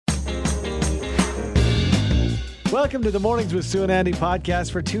Welcome to the Mornings with Sue and Andy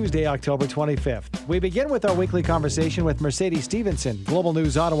podcast for Tuesday, October 25th. We begin with our weekly conversation with Mercedes Stephenson, Global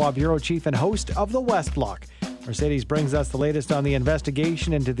News Ottawa Bureau Chief and host of the West Block. Mercedes brings us the latest on the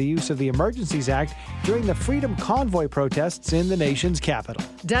investigation into the use of the Emergencies Act during the Freedom Convoy protests in the nation's capital.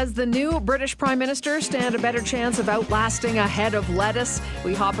 Does the new British Prime Minister stand a better chance of outlasting a head of lettuce?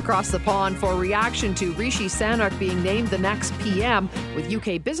 We hop across the pond for reaction to Rishi Sunak being named the next PM with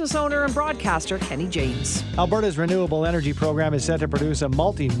UK business owner and broadcaster Kenny James. Alberta's renewable energy program is set to produce a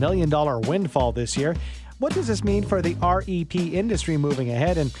multi-million-dollar windfall this year. What does this mean for the REP industry moving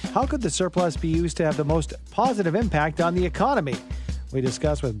ahead, and how could the surplus be used to have the most positive impact on the economy? We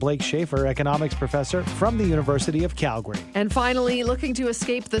discuss with Blake Schaefer, economics professor from the University of Calgary. And finally, looking to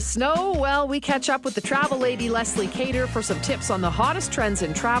escape the snow? Well, we catch up with the travel lady Leslie Cater for some tips on the hottest trends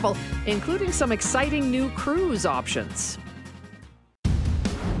in travel, including some exciting new cruise options.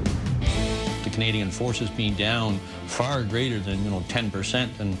 The Canadian forces being down far greater than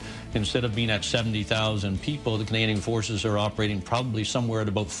 10%, and instead of being at 70,000 people, the Canadian forces are operating probably somewhere at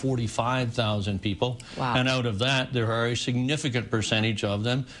about 45,000 people. Wow. And out of that, there are a significant percentage of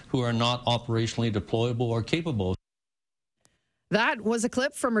them who are not operationally deployable or capable. That was a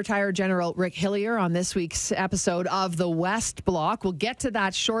clip from retired General Rick Hillier on this week's episode of the West Block. We'll get to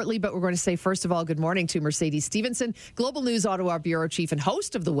that shortly, but we're going to say, first of all, good morning to Mercedes Stephenson, Global News Ottawa Bureau Chief and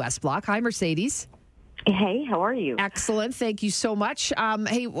host of the West Block. Hi, Mercedes. Hey, how are you? Excellent. Thank you so much.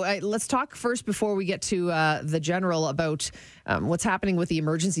 Hey, let's talk first before we get to the general about what's happening with the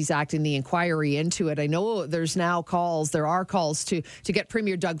Emergencies Act and the inquiry into it. I know there are calls to get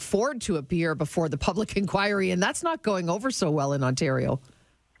Premier Doug Ford to appear before the public inquiry, and that's not going over so well in Ontario.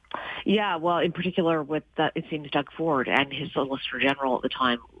 Yeah, well, in particular with, it seems, Doug Ford and his Solicitor General at the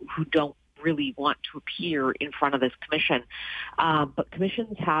time, who don't really want to appear in front of this commission. But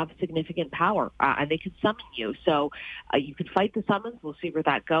commissions have significant power, and they can summon you. So you can fight the summons. We'll see where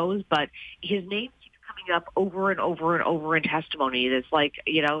that goes. But his name keeps coming up over and over and over in testimony. It's like,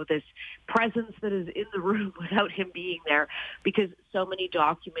 this presence that is in the room without him being there, because so many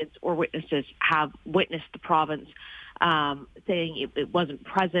documents or witnesses have witnessed the province saying it wasn't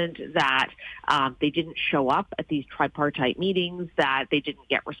present, that they didn't show up at these tripartite meetings, that they didn't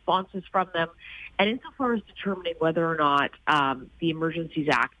get responses from them. And insofar as determining whether or not the Emergencies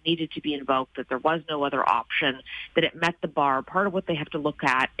Act needed to be invoked, that there was no other option, that it met the bar, part of what they have to look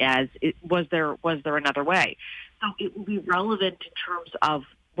at was there another way. So it will be relevant in terms of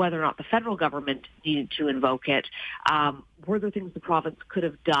whether or not the federal government needed to invoke it. Were there things the province could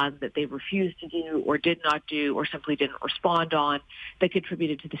have done that they refused to do or did not do or simply didn't respond on that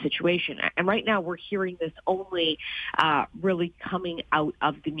contributed to the situation? And right now we're hearing this only really coming out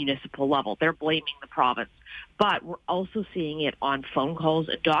of the municipal level. They're blaming the province. But we're also seeing it on phone calls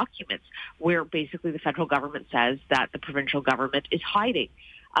and documents where basically the federal government says that the provincial government is hiding.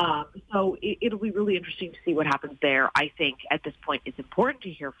 So it'll be really interesting to see what happens there. I think at this point it's important to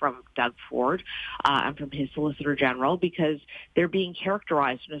hear from Doug Ford and from his Solicitor General, because they're being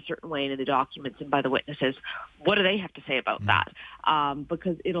characterized in a certain way in the documents and by the witnesses. What do they have to say about that?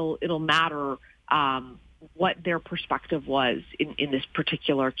 Because it'll matter what their perspective was in this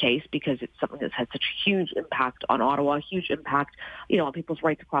particular case, because it's something that's had such a huge impact on Ottawa, huge impact, on people's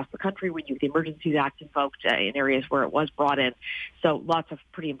rights across the country when you have the Emergencies Act invoked in areas where it was brought in. So lots of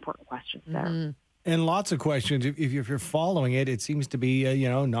pretty important questions there. Mm-hmm. And lots of questions. If you're following it, it seems to be,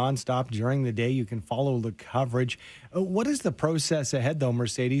 nonstop during the day. You can follow the coverage. What is the process ahead, though,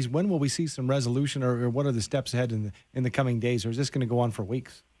 Mercedes? When will we see some resolution, or what are the steps ahead in the coming days? Or is this going to go on for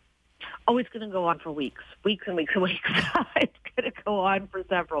weeks? Oh, it's going to go on for weeks and weeks and weeks. It's going to go on for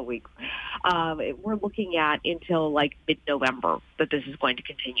several weeks. We're looking at until mid-November that this is going to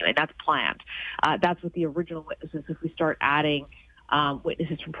continue, and that's planned. That's what the original witnesses. If we start adding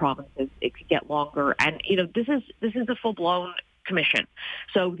witnesses from provinces, it could get longer. And this is a full-blown commission,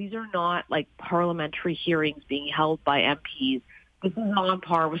 so these are not like parliamentary hearings being held by MPs. This is on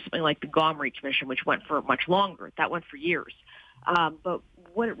par with something like the Gomery Commission, which went for much longer. That went for years. But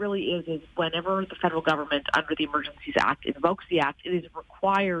what it really is whenever the federal government under the Emergencies Act invokes the act, it is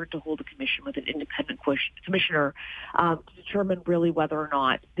required to hold a commission with an independent commissioner to determine really whether or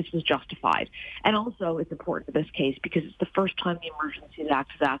not this was justified. And also it's important in this case because it's the first time the Emergencies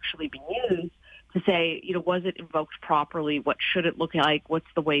Act has actually been used to say, was it invoked properly? What should it look like?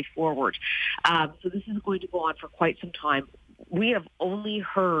 What's the way forward? So this is going to go on for quite some time. We have only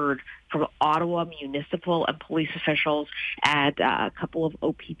heard from Ottawa municipal and police officials and a couple of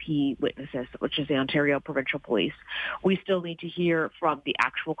OPP witnesses, which is the Ontario Provincial Police. We still need to hear from the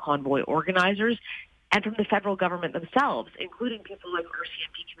actual convoy organizers and from the federal government themselves, including people like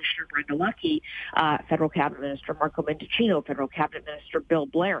RCMP Commissioner Brenda Lucki, Federal Cabinet Minister Marco Mendicino, Federal Cabinet Minister Bill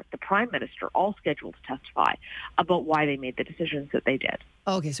Blair, the Prime Minister, all scheduled to testify about why they made the decisions that they did.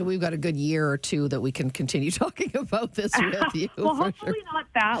 Okay, so we've got a good year or two that we can continue talking about this with you. Well, hopefully not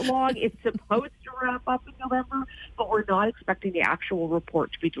that long. It's supposed to wrap up in November, but we're not expecting the actual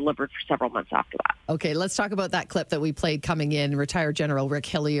report to be delivered for several months after that. Okay, let's talk about that clip that we played coming in, retired General Rick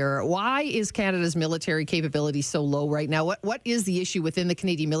Hillier. Why is Canada's military capability so low right now? What is the issue within the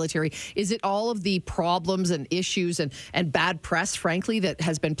Canadian military? Is it all of the problems and issues and bad press, frankly, that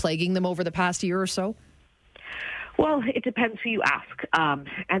has been plaguing them over the past year or so? Well, it depends who you ask.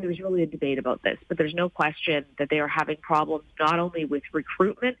 And there's really a debate about this, but there's no question that they are having problems not only with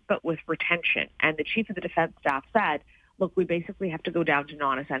recruitment, but with retention. And the Chief of the Defense Staff said, look, we basically have to go down to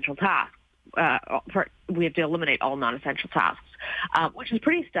non-essential tasks. We have to eliminate all non-essential tasks, which is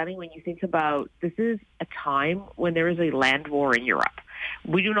pretty stunning when you think about this is a time when there is a land war in Europe.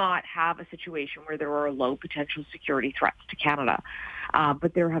 We do not have a situation where there are low potential security threats to Canada.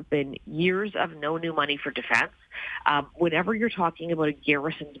 But there have been years of no new money for defense. Whenever you're talking about a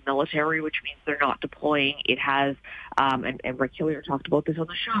garrisoned military, which means they're not deploying, it has, and Rick Hillier talked about this on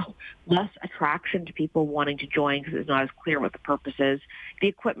the show, less attraction to people wanting to join because it's not as clear what the purpose is. The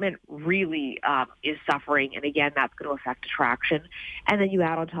equipment really is suffering, and again, that's going to affect attraction. And then you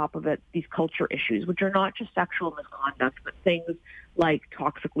add on top of it these culture issues, which are not just sexual misconduct, but things like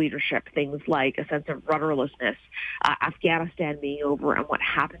toxic leadership, things like a sense of rudderlessness, Afghanistan being over and what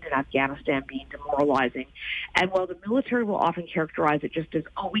happened in Afghanistan being demoralizing. And while the military will often characterize it just as,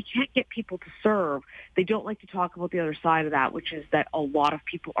 oh, we can't get people to serve, they don't like to talk about the other side of that, which is that a lot of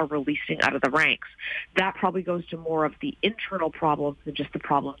people are releasing out of the ranks. That probably goes to more of the internal problems than just the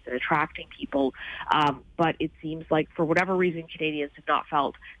problems in attracting people. But it seems like for whatever reason, Canadians have not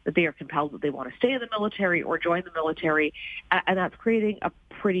felt that they are compelled that they want to stay in the military or join the military. And that's creating a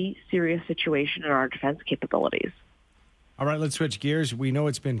pretty serious situation in our defense capabilities. All right, let's switch gears. We know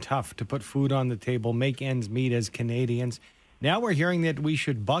it's been tough to put food on the table, make ends meet as Canadians. Now we're hearing that we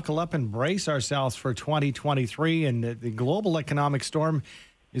should buckle up and brace ourselves for 2023, and the global economic storm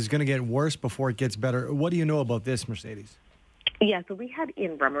is going to get worse before it gets better. What do you know about this, Mercedes? Yeah, so we had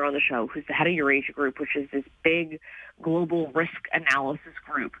Ian Bremmer on the show, who's the head of Eurasia Group, which is this big global risk analysis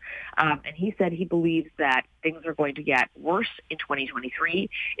group. And he said he believes that things are going to get worse in 2023.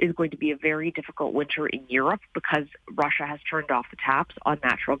 It is going to be a very difficult winter in Europe because Russia has turned off the taps on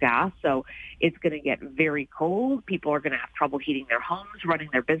natural gas. So it's going to get very cold. People are going to have trouble heating their homes, running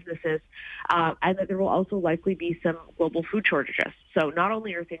their businesses, and that there will also likely be some global food shortages. So not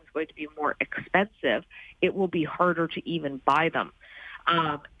only are things going to be more expensive, it will be harder to even buy them.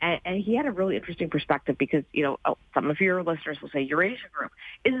 And he had a really interesting perspective because, you know, some of your listeners will say, Eurasia Group,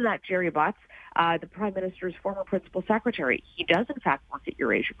 isn't that Jerry Butts, the Prime Minister's former principal secretary? He does, in fact, work at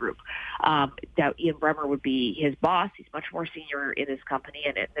Eurasia Group. That Ian Bremmer would be his boss. He's much more senior in his company,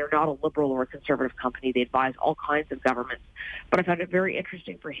 and they're not a liberal or a conservative company. They advise all kinds of governments. But I found it very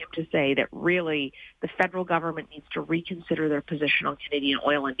interesting for him to say that really the federal government needs to reconsider their position on Canadian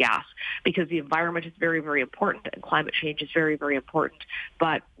oil and gas because the environment is very, very important and climate change is very, very important.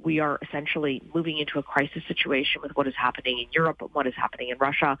 But we are essentially moving into a crisis situation with what is happening in Europe and what is happening in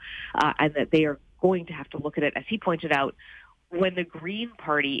Russia, and that they are going to have to look at it, as he pointed out, when the Green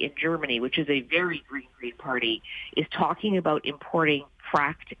Party in Germany, which is a very green party, is talking about importing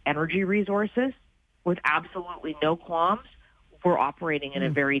fracked energy resources with absolutely no qualms. We're operating in a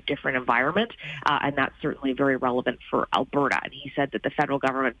very different environment, and that's certainly very relevant for Alberta. And he said that the federal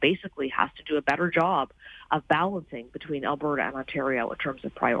government basically has to do a better job of balancing between Alberta and Ontario in terms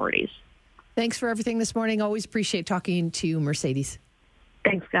of priorities. Thanks for everything this morning. Always appreciate talking to you, Mercedes.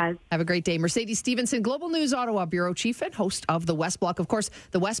 Thanks, guys. Have a great day. Mercedes Stephenson, Global News Ottawa Bureau Chief and host of The West Block. Of course,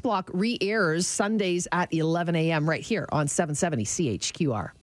 The West Block re-airs Sundays at 11 a.m. right here on 770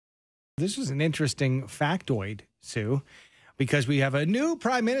 CHQR. This was an interesting factoid, Sue, because we have a new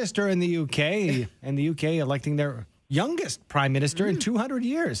prime minister in the UK, and the UK electing their youngest prime minister in 200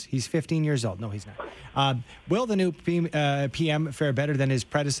 years. He's 15 years old. No, he's not. Will the new PM fare better than his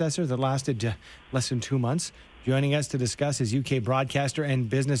predecessor that lasted less than 2 months? Joining us to discuss is UK broadcaster and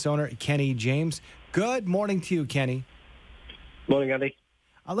business owner Kenny James. Good morning to you, Kenny. Morning, Andy.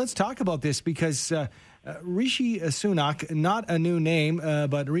 Let's talk about this because Rishi Sunak, not a new name,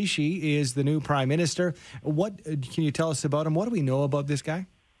 but Rishi is the new prime minister. What can you tell us about him? What do we know about this guy?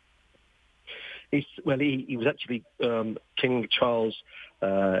 He was actually King Charles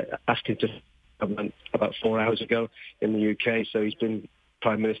asked him to government about 4 hours ago in the UK, so he's been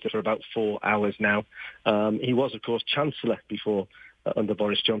Prime Minister for about 4 hours now. He was, of course, Chancellor before under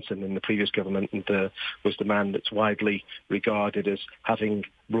Boris Johnson in the previous government, and was the man that's widely regarded as having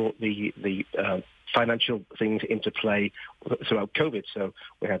brought the financial things into play throughout COVID. So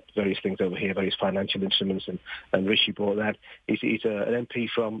we had various things over here, various financial instruments, and Rishi brought that. He's an MP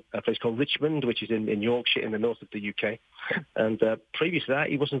from a place called Richmond, which is in Yorkshire, in the north of the UK. And previous to that,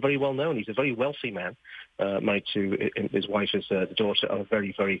 he wasn't very well known. He's a very wealthy man, married to his wife is the daughter of a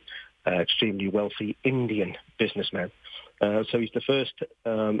very, very extremely wealthy Indian businessman. So he's the first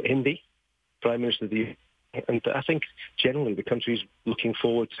Hindi Prime Minister of the UK. And I think generally the country's looking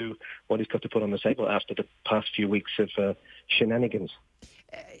forward to what he's got to put on the table after the past few weeks of shenanigans.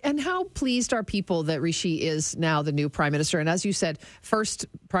 And how pleased are people that Rishi is now the new Prime Minister? And as you said, first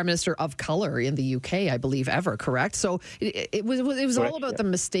Prime Minister of colour in the UK, I believe, ever, correct? So it was correct, all about the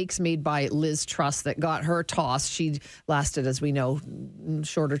mistakes made by Liz Truss that got her tossed. She lasted, as we know,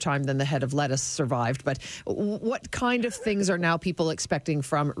 shorter time than the head of lettuce survived. But what kind of things are now people expecting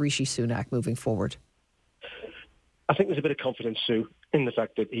from Rishi Sunak moving forward? I think there's a bit of confidence, Sue, in the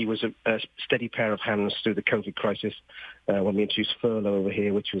fact that he was a steady pair of hands through the COVID crisis when we introduced furlough over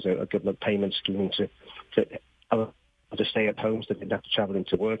here, which was a government payment scheme to stay at home so they didn't have to travel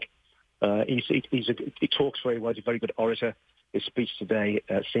into work. He talks very well. He's a very good orator. His speech today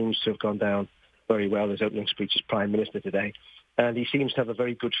seems to have gone down very well. His opening speech as Prime Minister today. And he seems to have a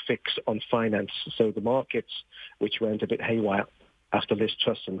very good fix on finance. So the markets, which went a bit haywire after Liz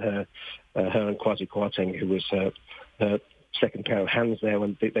Truss and her and Kwasi Kwarteng, who was her second pair of hands there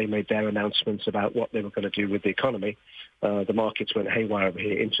when they made their announcements about what they were going to do with the economy. The markets went haywire over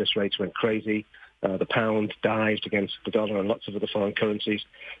here. Interest rates went crazy. The pound dived against the dollar and lots of other foreign currencies.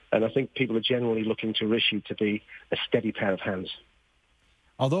 And I think people are generally looking to Rishi to be a steady pair of hands.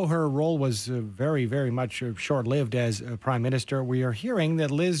 Although her role was very, very much short-lived as Prime Minister, we are hearing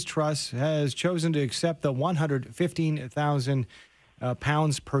that Liz Truss has chosen to accept the £115,000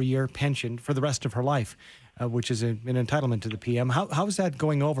 pounds per year pension for the rest of her life, which is an entitlement to the PM. How is that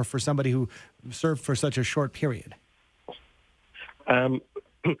going over for somebody who served for such a short period? As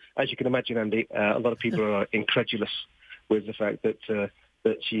you can imagine, Andy, a lot of people are incredulous with the fact that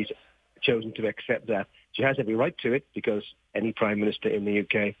she's chosen to accept that. She has every right to it because any Prime Minister in the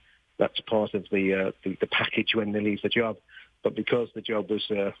UK, that's part of the package when they leave the job. But because the job was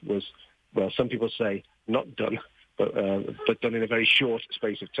well, some people say not done, but done in a very short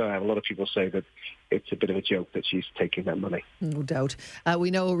space of time. A lot of people say that it's a bit of a joke that she's taking that money. No doubt. We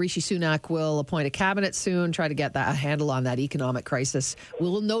know Rishi Sunak will appoint a cabinet soon, try to get a handle on that economic crisis.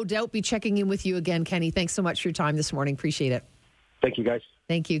 We'll no doubt be checking in with you again, Kenny. Thanks so much for your time this morning. Appreciate it. Thank you, guys.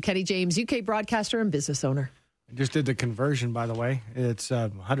 Thank you. Kenny James, UK broadcaster and business owner. I just did the conversion, by the way. It's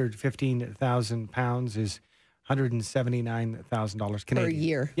 £115,000 is $179,000 Canadian. Per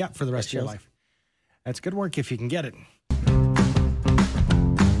year. Yeah, for the rest of your life. That's good work if you can get it.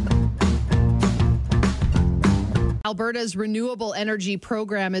 Alberta's renewable energy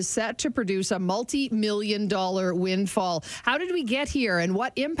program is set to produce a multi-million-dollar windfall. How did we get here, and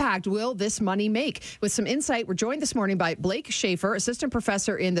what impact will this money make? With some insight, we're joined this morning by Blake Schaefer, assistant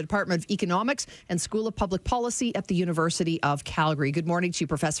professor in the Department of Economics and School of Public Policy at the University of Calgary. Good morning to you,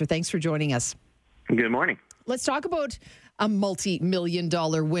 Professor. Thanks for joining us. Good morning. Let's talk about a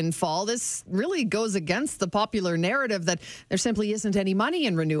multi-million-dollar windfall. This really goes against the popular narrative that there simply isn't any money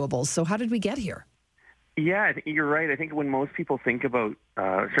in renewables. So how did we get here? Yeah, I think you're right. I think when most people think about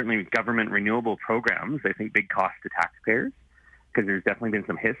certainly government renewable programs, they think big cost to taxpayers because there's definitely been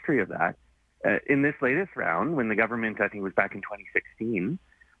some history of that. In this latest round, when the government, I think it was back in 2016,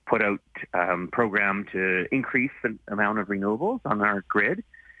 put out a program to increase the amount of renewables on our grid,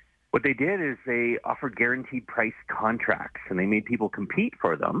 what they did is they offered guaranteed price contracts, and they made people compete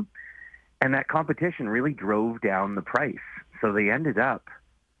for them. And that competition really drove down the price. So they ended up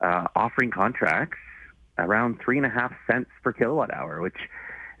offering contracts around 3.5 cents per kilowatt hour, which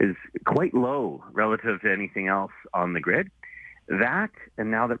is quite low relative to anything else on the grid. That, and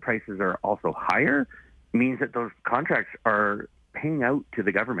now that prices are also higher, means that those contracts are paying out to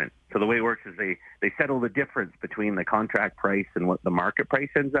the government. So the way it works is they settle the difference between the contract price and what the market price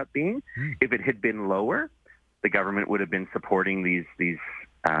ends up being. If it had been lower, the government would have been supporting these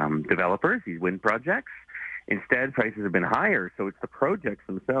developers, these wind projects. Instead, prices have been higher, so it's the projects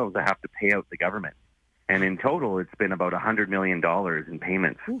themselves that have to pay out the government. And in total, it's been about $100 million in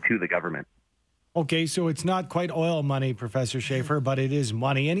payments to the government. Okay, so it's not quite oil money, Professor Schaefer, but it is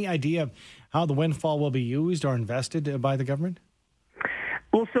money. Any idea how the windfall will be used or invested by the government?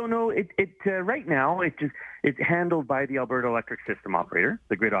 Well, so no, right now it's handled by the Alberta Electric System Operator,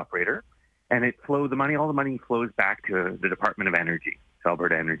 the grid operator, and all the money flows back to the Department of Energy, to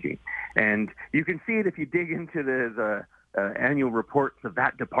Alberta Energy, and you can see it if you dig into the annual reports of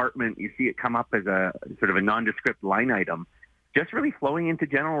that department, you see it come up as a sort of a nondescript line item, just really flowing into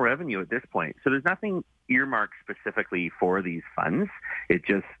general revenue at this point. So there's nothing earmarked specifically for these funds. It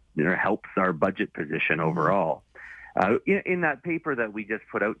just helps our budget position overall. In that paper that we just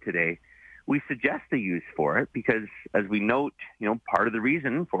put out today, we suggest a use for it because, as we note, part of the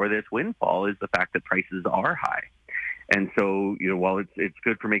reason for this windfall is the fact that prices are high. And so, while it's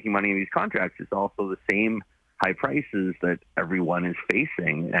good for making money in these contracts, it's also the same high prices that everyone is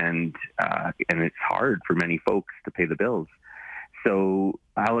facing, and it's hard for many folks to pay the bills. So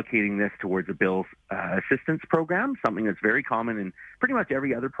allocating this towards a bill assistance program, something that's very common in pretty much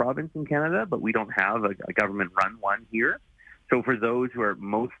every other province in Canada, but we don't have a government-run one here. So for those who are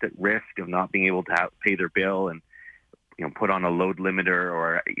most at risk of not being able to pay their bill and put on a load limiter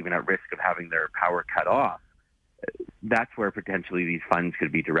or even at risk of having their power cut off, that's where potentially these funds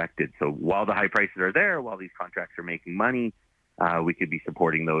could be directed. So while the high prices are there, while these contracts are making money, we could be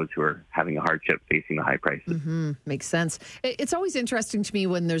supporting those who are having a hardship facing the high prices. Makes sense. It's always interesting to me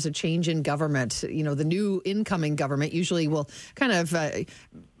when there's a change in government. The new incoming government usually will kind of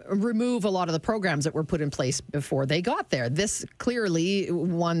remove a lot of the programs that were put in place before they got there. This clearly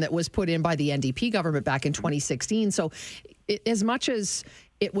one that was put in by the NDP government back in 2016. So as much as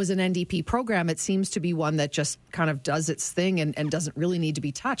it was an NDP program, it seems to be one that just kind of does its thing and doesn't really need to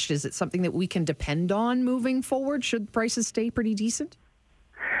be touched. Is it something that we can depend on moving forward? Should prices stay pretty decent?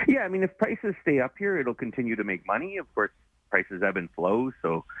 Yeah, I mean, if prices stay up here, it'll continue to make money. Of course, prices ebb and flow,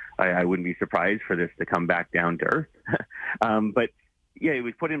 so I wouldn't be surprised for this to come back down to earth. But yeah, it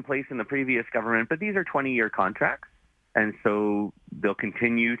was put in place in the previous government, but these are 20-year contracts, and so they'll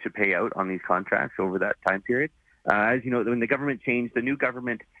continue to pay out on these contracts over that time period. As you know, when the government changed, the new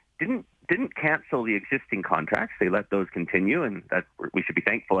government didn't cancel the existing contracts. They let those continue, and we should be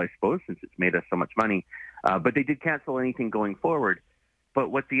thankful, I suppose, since it's made us so much money. But they did cancel anything going forward. But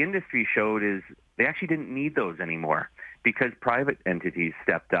what the industry showed is they actually didn't need those anymore because private entities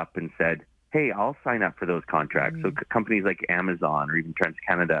stepped up and said, hey, I'll sign up for those contracts. So companies like Amazon or even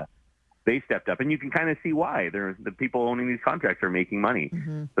TransCanada, they stepped up, and you can kind of see why. The people owning these contracts are making money.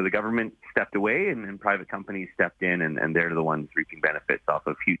 So the government stepped away, and private companies stepped in, and they're the ones reaping benefits off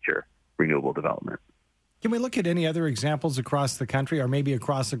of future renewable development. Can we look at any other examples across the country or maybe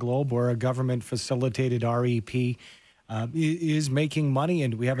across the globe where a government-facilitated REP is making money,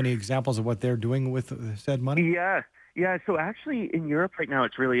 and do we have any examples of what they're doing with said money? Yeah. So actually, in Europe right now,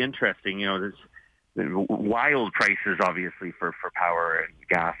 it's really interesting. There's wild prices, obviously, for power and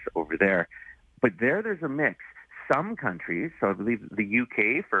gas over there. But there's a mix. Some countries, so I believe the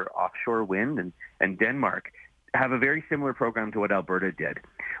UK for offshore wind and Denmark, have a very similar program to what Alberta did.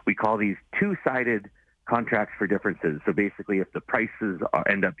 We call these two-sided contracts for differences. So basically, if the prices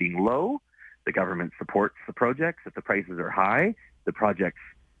end up being low, the government supports the projects. If the prices are high, the projects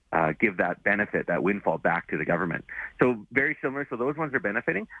give that benefit, that windfall back to the government. So very similar. So those ones are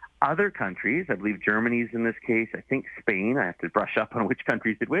benefiting. Other countries, I believe Germany's in this case, I think Spain, I have to brush up on which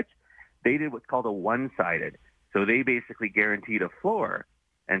countries did which, they did what's called a one-sided. So they basically guaranteed a floor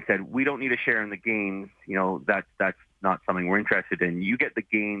and said, we don't need a share in the gains. That's not something we're interested in. You get the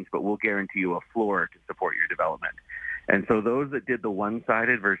gains, but we'll guarantee you a floor to support your development. And so those that did the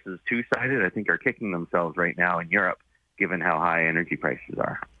one-sided versus two-sided, I think are kicking themselves right now in Europe, given how high energy prices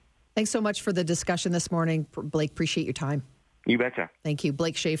are. Thanks so much for the discussion this morning, Blake. Appreciate your time. You betcha. Thank you.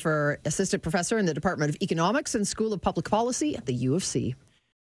 Blake Schaefer, Assistant Professor in the Department of Economics and School of Public Policy at the U of C.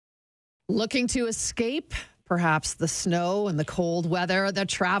 Looking to escape perhaps the snow and the cold weather, the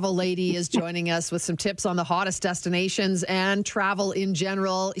Travel Lady is joining us with some tips on the hottest destinations and travel in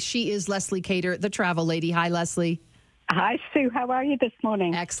general. She is Leslie Cater, the Travel Lady. Hi, Leslie. Hi, Sue. How are you this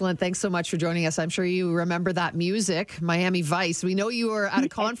morning? Excellent. Thanks so much for joining us. I'm sure you remember that music, Miami Vice. We know you were at a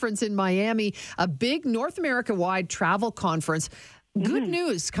conference in Miami, a big North America-wide travel conference. Good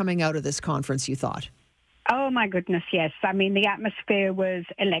news coming out of this conference, you thought? Oh, my goodness, yes. I mean, the atmosphere was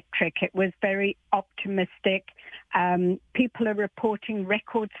electric. It was very optimistic. People are reporting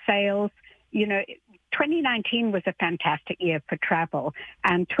record sales. 2019 was a fantastic year for travel,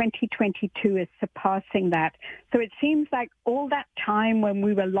 and 2022 is surpassing that. So it seems like all that time when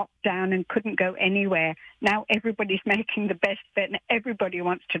we were locked down and couldn't go anywhere, now everybody's making the best of it, and everybody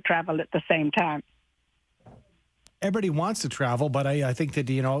wants to travel at the same time. Everybody wants to travel, but I think that,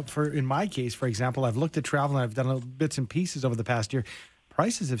 in my case, for example, I've looked at travel and I've done bits and pieces over the past year.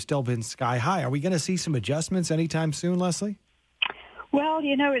 Prices have still been sky high. Are we going to see some adjustments anytime soon, Leslie? Well,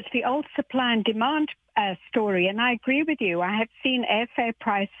 it's the old supply and demand story, and I agree with you. I have seen airfare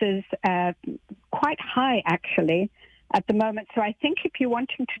prices quite high, actually. at the moment. So I think if you're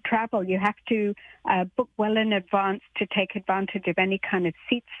wanting to travel, you have to book well in advance to take advantage of any kind of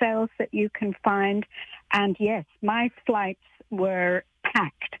seat sales that you can find. And yes, my flights were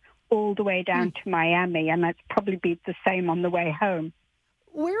packed all the way down to Miami, and that's probably be the same on the way home.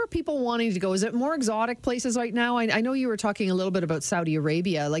 Where are people wanting to go? Is it more exotic places right now? I know you were talking a little bit about Saudi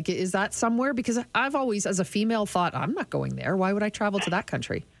Arabia. Like, is that somewhere? Because I've always, as a female, thought, I'm not going there. Why would I travel to that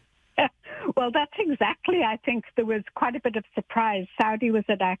country? Well, that's exactly, I think there was quite a bit of surprise. Saudi was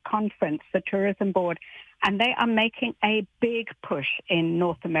at our conference, the tourism board, and they are making a big push in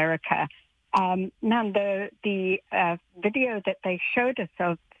North America. Now, the video that they showed us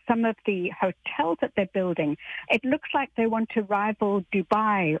of some of the hotels that they're building, it looks like they want to rival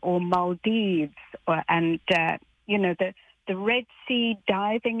Dubai or Maldives, the Red Sea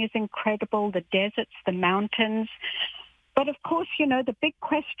diving is incredible, the deserts, the mountains. But of course, the big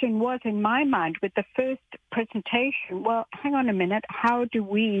question was in my mind with the first presentation, well, hang on a minute, how do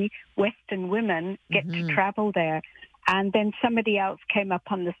we Western women get to travel there? And then somebody else came up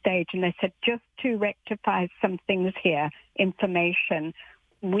on the stage and they said, just to rectify some things here, information,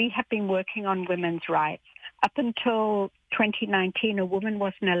 we have been working on women's rights. Up until 2019, a woman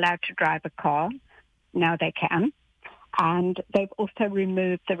wasn't allowed to drive a car. Now they can. And they've also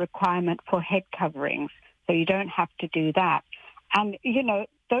removed the requirement for head coverings, so you don't have to do that. And,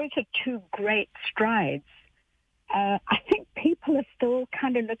 those are two great strides. I think people are still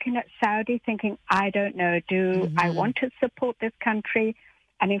kind of looking at Saudi thinking, I don't know, I want to support this country?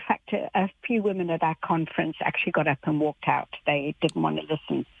 And in fact, a few women at our conference actually got up and walked out. They didn't want to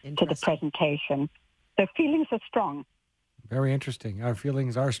listen to the presentation. So feelings are strong. Very interesting. Our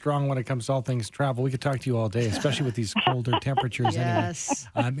feelings are strong when it comes to all things travel. We could talk to you all day, especially with these colder temperatures Yes.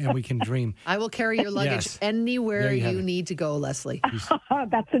 anyway. And we can dream. I will carry your luggage anywhere you need to go, Leslie.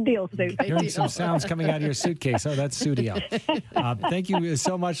 That's a deal, Sue. Hearing some sounds coming out of your suitcase. Oh, that's Studio. Thank you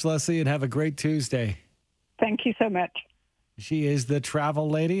so much, Leslie, and have a great Tuesday. Thank you so much. She is the travel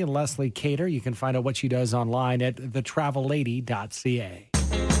lady, Leslie Cater. You can find out what she does online at thetravellady.ca.